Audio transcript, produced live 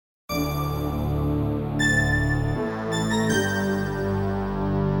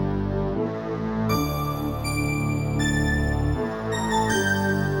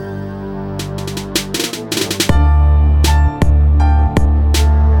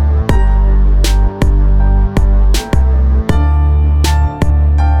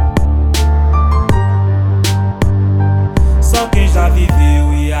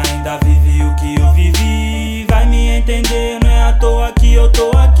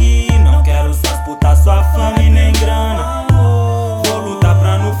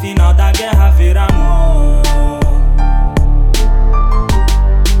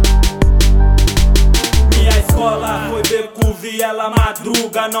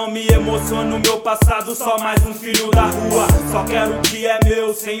não me emociono, meu passado só mais um filho da rua. Só quero o que é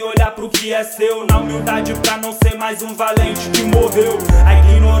meu, sem olhar pro que é seu. Na humildade pra não ser mais um valente que morreu. A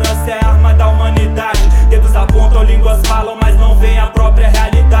ignorância é a arma da humanidade. Dedos apontam, línguas falam, mas não veem a própria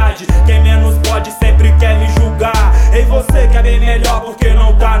realidade. Quem menos pode sempre quer me julgar. Ei, você que é bem melhor porque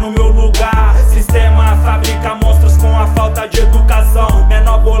não tá no meu lugar. Sistema fabrica monstros com a falta de educação.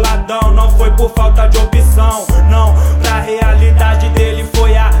 Menor boladão, não foi por falta de opção. Não, pra realidade dele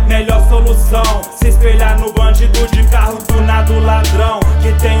foi a melhor solução. Se espelhar no bandido de carro tunado ladrão,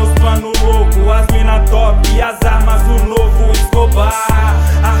 que tem os planos loucos, as mina top e as armas, o novo Escobar.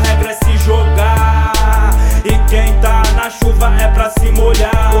 A regra é se jogar, e quem tá na chuva é pra se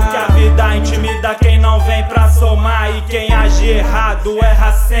molhar. Porque a vida intimida quem não vem pra somar. E quem age errado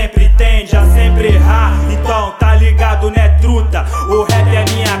erra sempre, tende a sempre errar. Então tá ligado, né, truta? O rap é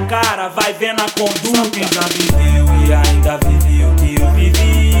minha cara, vai vendo a conduta.